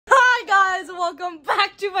welcome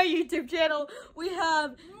back to my YouTube channel. We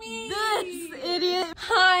have this idiot.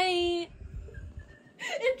 Hi.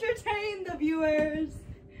 Entertain the viewers.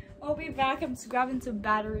 I'll be back. I'm just grabbing some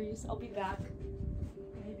batteries. I'll be back.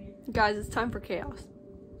 Maybe. Guys, it's time for chaos.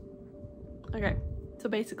 Okay, so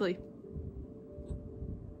basically.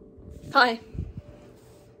 Hi.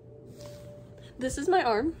 This is my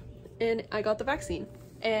arm, and I got the vaccine,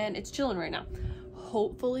 and it's chilling right now.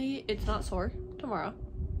 Hopefully, it's not sore tomorrow.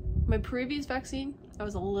 My previous vaccine, I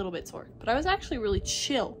was a little bit sore, but I was actually really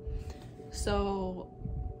chill. So,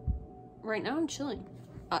 right now I'm chilling.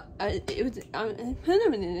 It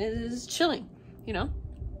is chilling, you know?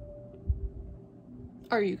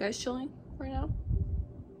 Are you guys chilling right now?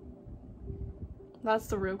 That's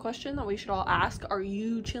the real question that we should all ask. Are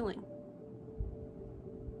you chilling?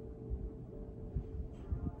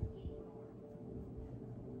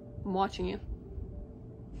 I'm watching you.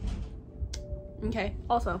 Okay,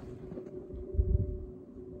 also,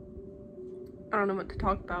 I don't know what to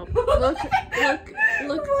talk about. Look,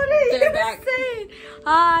 What are you back. saying?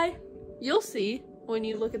 Hi. You'll see when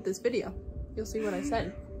you look at this video. You'll see what I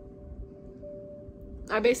said.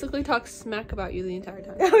 I basically talked smack about you the entire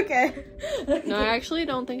time. Okay. No, I actually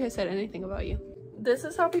don't think I said anything about you. This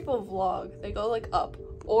is how people vlog. They go like up,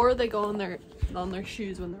 or they go on their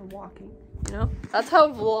shoes when they're walking, you know? That's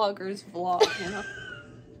how vloggers vlog, you know?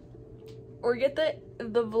 Or get the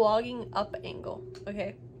vlogging up angle,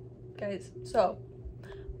 okay? Guys, so,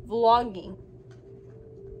 vlogging.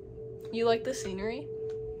 You like the scenery?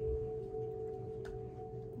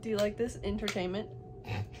 Do you like this entertainment?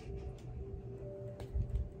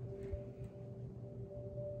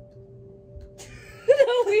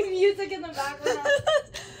 With music in the background.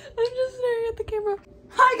 I'm just staring at the camera.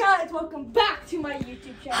 Hi guys, welcome back to my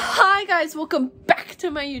YouTube channel. Hi guys, welcome back to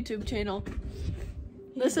my YouTube channel.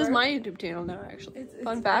 This is my YouTube channel now, actually.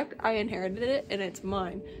 Fun fact, I inherited it and it's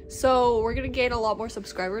mine. So we're gonna gain a lot more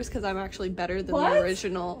subscribers because I'm actually better than the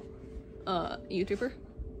original YouTuber.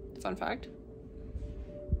 Fun fact.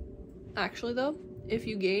 Actually though, if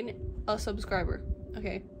you gain a subscriber,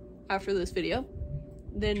 okay, after this video,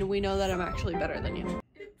 then we know that I'm actually better than you.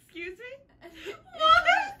 Excuse me?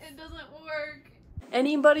 It doesn't work.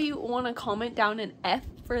 Anybody want to comment down an F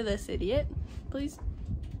for this idiot, please?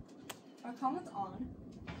 Are comments on?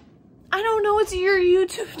 I don't know, it's your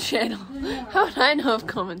YouTube channel. How would I know if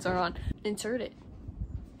comments are on? Insert it.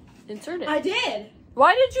 Insert it. I did.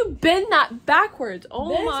 Why did you bend that backwards?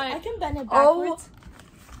 Oh my. I can bend it backwards.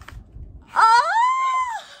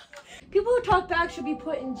 People who talk back should be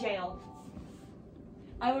put in jail.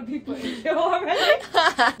 I would be put in jail already.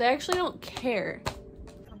 They actually don't care.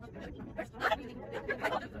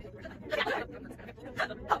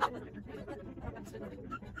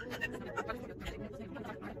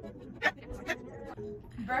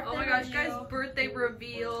 Oh my gosh, guys, birthday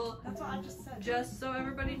reveal. That's what I just said. Just so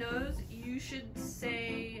everybody knows, you should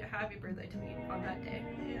say happy birthday to me on that day.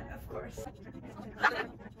 Yeah, of course.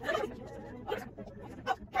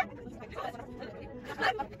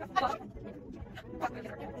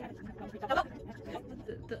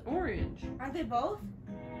 The orange. Are they both?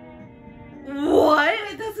 What?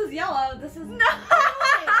 Wait, this is yellow. This is no.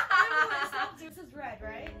 This is red,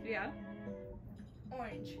 right? Yeah.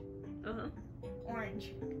 Orange. Uh-huh.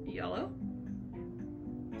 Orange. Yellow.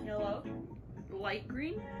 Yellow. Light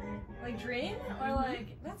green. Like dream? Or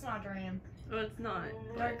like that's not dream. Oh, it's not.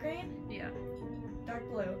 Dark green? Yeah. Dark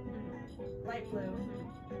blue. Light blue.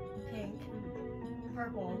 Pink.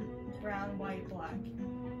 Purple. Brown, white, black.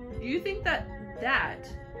 You think that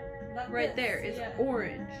right there is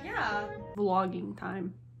orange? Yeah. Vlogging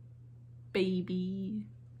time, baby.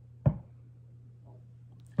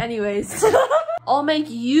 Anyways, I'll make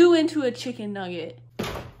you into a chicken nugget.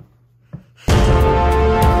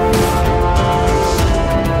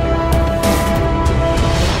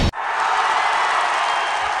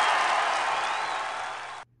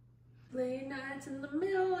 Late nights in the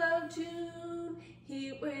middle of June,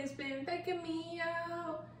 heat waves been faking me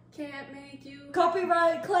out. Can't make you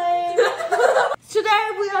Copyright claim.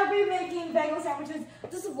 Today we are be making bagel sandwiches.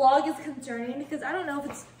 This vlog is concerning because I don't know if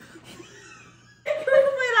it's. Can we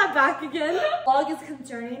play that back again? Vlog is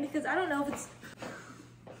concerning because I don't know if it's.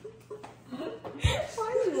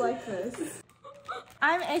 Why do you like this?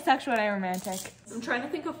 I'm asexual and aromantic. I'm trying to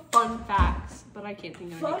think of fun facts, but I can't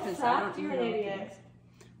think of any because I don't You're know. an idiot.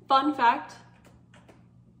 Fun fact.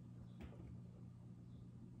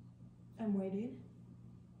 I'm waiting.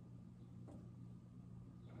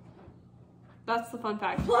 That's the fun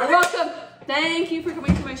fact. You're welcome. Thank you for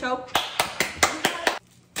coming to my show.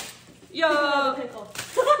 Yo.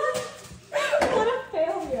 What a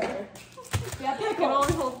failure. Yeah, I can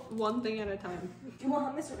only hold one thing at a time. Do you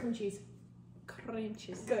want hummus or cream cheese? Cream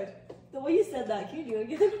cheese. Good. The way you said that, can you do it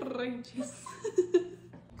again? Cream cheese.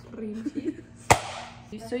 Cream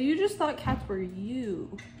cheese. So you just thought cats were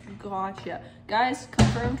you. Gotcha. Guys,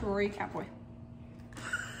 confirmed Rory catboy.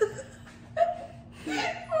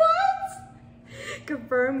 What?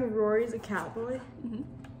 Confirm Rory's a cat boy? Mm-hmm.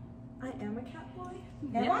 I am a cat boy?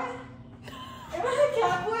 Yeah. Am I? Am I a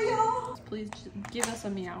cat boy, y'all? Please just give us a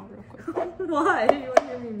meow real quick. Why? You want to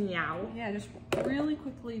hear me meow? Yeah, just really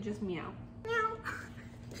quickly, just meow. Meow.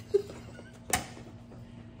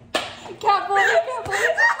 Cat boy, cat boy.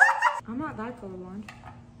 I'm not that colorblind.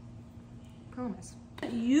 Promise.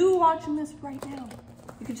 You watching this right now.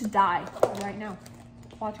 You could just die right now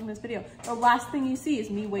watching this video. The last thing you see is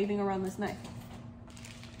me waving around this knife.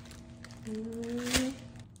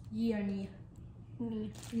 Ye or knee?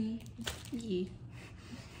 Knee. Knee. Ye.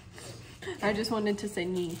 I just wanted to say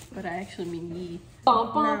knee, but I actually mean ye.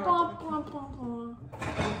 Bum, bum, bum, bum, bum,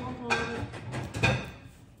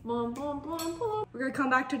 bum. We're gonna come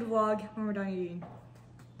back to the vlog when we're done eating.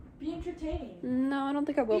 Be entertaining. No, I don't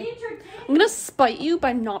think I will. Be entertaining. I'm gonna spite you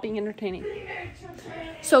by not being entertaining.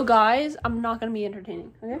 So guys, I'm not gonna be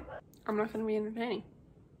entertaining, okay? I'm not gonna be entertaining.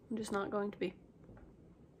 I'm just not going to be.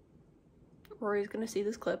 Rory's gonna see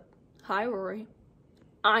this clip. Hi, Rory.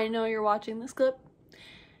 I know you're watching this clip,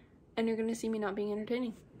 and you're gonna see me not being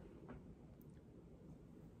entertaining.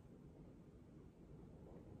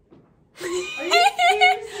 Are you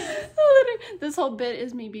serious? This whole bit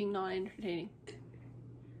is me being not entertaining.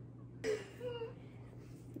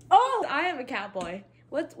 Oh, I am a cat boy.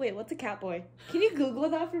 What's a cat boy? Can you Google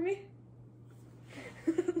that for me?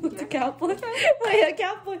 What's a cat boy? Wait, a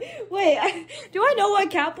cat boy. Wait, do I know what a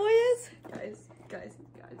cat boy is? Guys.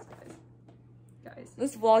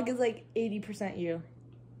 This vlog is like 80% you.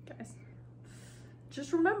 Guys.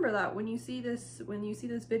 Just remember that when you see this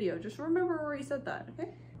video, just remember Rory said that, okay?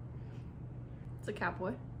 It's a cat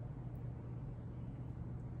boy.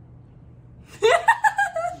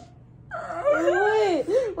 Wait,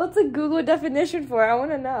 what's a Google definition for? I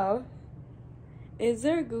want to know. Is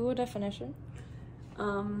there a Google definition?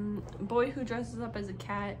 Boy who dresses up as a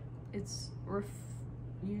cat. It's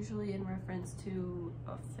usually in reference to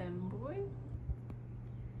a femboy.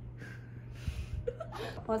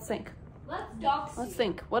 Let's think. Let's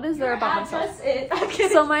think. What is there about myself?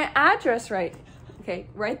 So my address, right? Okay,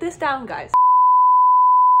 write this down, guys.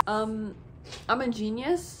 I'm a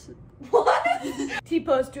genius. What?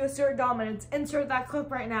 T-pose to assert dominance. Insert that clip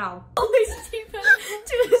right now. Always T-pose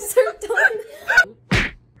to assert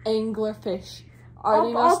dominance. Anglerfish are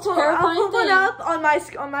the most terrifying I'll put thing. it up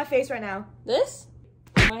on my face right now. This?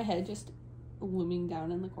 My head just looming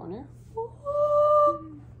down in the corner.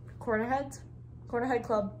 Corner heads? Corner head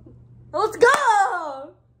club. Let's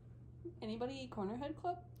go! Anybody eat corner head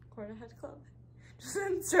club? Corner head club. Just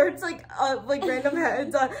inserts like random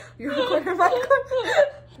heads on your corner of my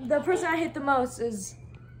corner. The person I hate the most is,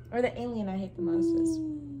 or the alien I hate the most is.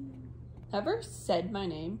 Ever said my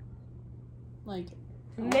name? Like,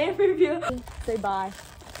 Name review. Say bye.